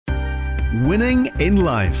Winning in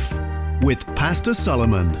Life with Pastor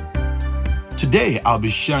Solomon. Today I'll be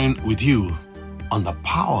sharing with you on the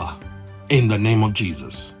power in the name of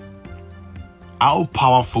Jesus. How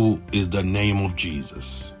powerful is the name of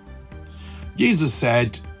Jesus? Jesus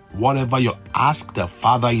said, whatever you ask the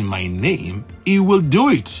Father in my name, He will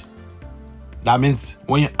do it. That means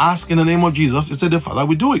when you ask in the name of Jesus, He said the Father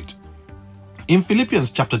will do it. In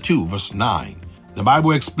Philippians chapter 2 verse 9, the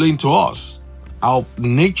Bible explained to us our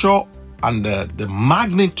nature and the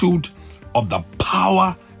magnitude of the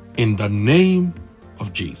power in the name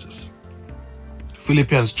of Jesus.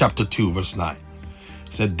 Philippians chapter 2 verse 9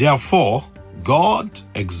 said, therefore God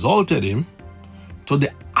exalted Him to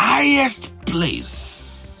the highest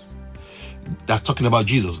place. That's talking about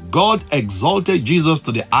Jesus. God exalted Jesus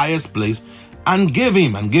to the highest place and gave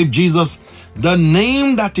Jesus the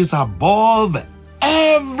name that is above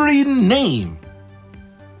every name.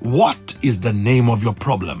 What is the name of your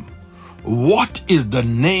problem? What is the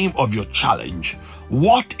name of your challenge?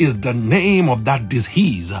 What is the name of that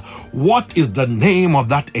disease? What is the name of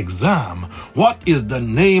that exam? What is the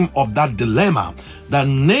name of that dilemma? The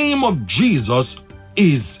name of Jesus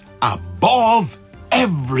is above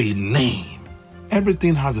every name.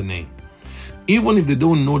 Everything has a name. Even if they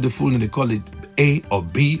don't know the full name, they call it A or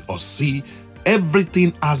B or C.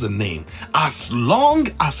 Everything has a name. As long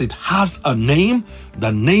as it has a name,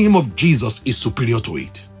 the name of Jesus is superior to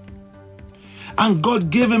it. And God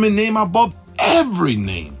gave Him a name above every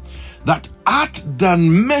name, that at the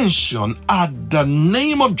mention, at the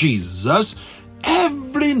name of Jesus,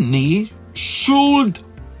 every knee should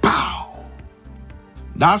bow.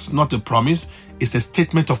 That's not a promise, it's a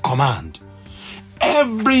statement of command.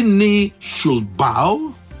 Every knee should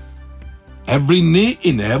bow. Every knee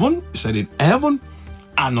in heaven, He said in heaven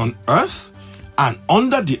and on earth and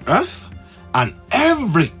under the earth, and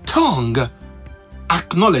every tongue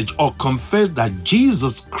acknowledge or confess that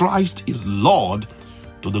Jesus Christ is Lord,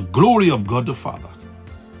 to the glory of God the Father.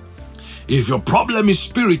 If your problem is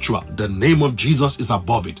spiritual, the name of Jesus is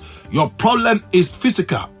above it. Your problem is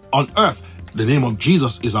physical on earth, the name of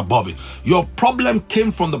Jesus is above it. Your problem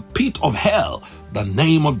came from the pit of hell, the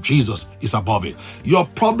name of Jesus is above it. Your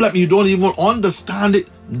problem, you don't even understand it,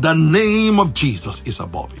 the name of Jesus is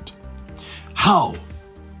above it. How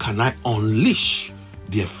can I unleash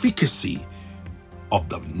the efficacy of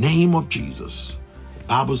the name of Jesus? The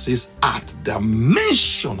Bible says, at the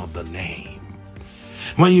mention of the name.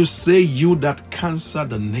 When you say you that cancer,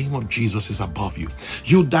 the name of Jesus is above you.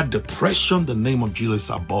 You that depression, the name of Jesus is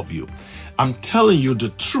above you. I'm telling you the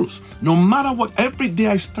truth. No matter what, every day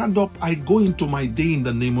I stand up, I go into my day in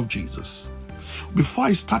the name of Jesus. Before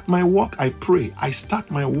I start my work, I pray. I start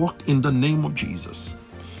my work in the name of Jesus.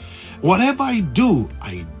 Whatever I do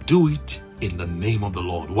it in the name of the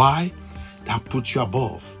Lord. Why? That puts you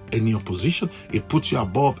above any opposition. It puts you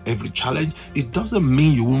above every challenge. It doesn't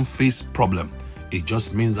mean you won't face problem. It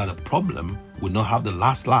just means that the problem will not have the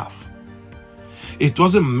last laugh. It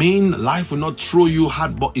doesn't mean life will not throw you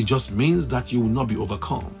hard, but it just means that you will not be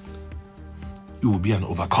overcome. You will be an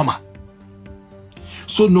overcomer.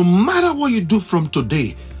 So no matter what you do from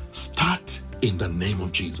today, start in the name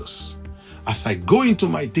of Jesus. As I go into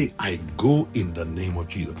my day, I go in the name of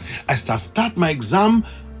Jesus. As I start my exam,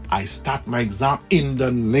 I start my exam in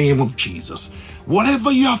the name of Jesus.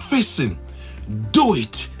 Whatever you are facing, do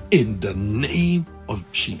it in the name of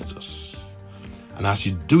Jesus. And as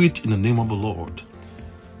you do it in the name of the Lord,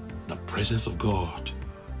 the presence of God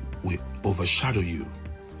will overshadow you,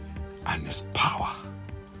 and His power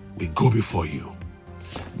will go before you.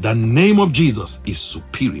 The name of Jesus is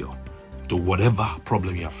superior to whatever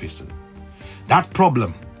problem you are facing. That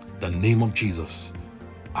problem, the name of Jesus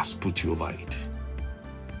has put you over it.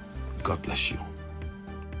 God bless you.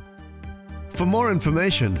 For more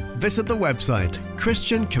information, visit the website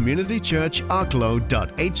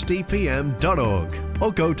christiancommunitychurcharklow.hdpm.org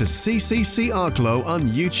or go to CCC Arklow on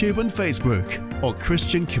YouTube and Facebook, or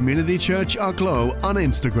Christian Community Church Arklow on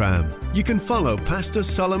Instagram. You can follow Pastor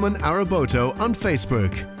Solomon Araboto on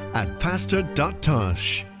Facebook at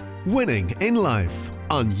pastor.tosh. Winning in Life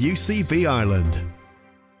on UCB Ireland.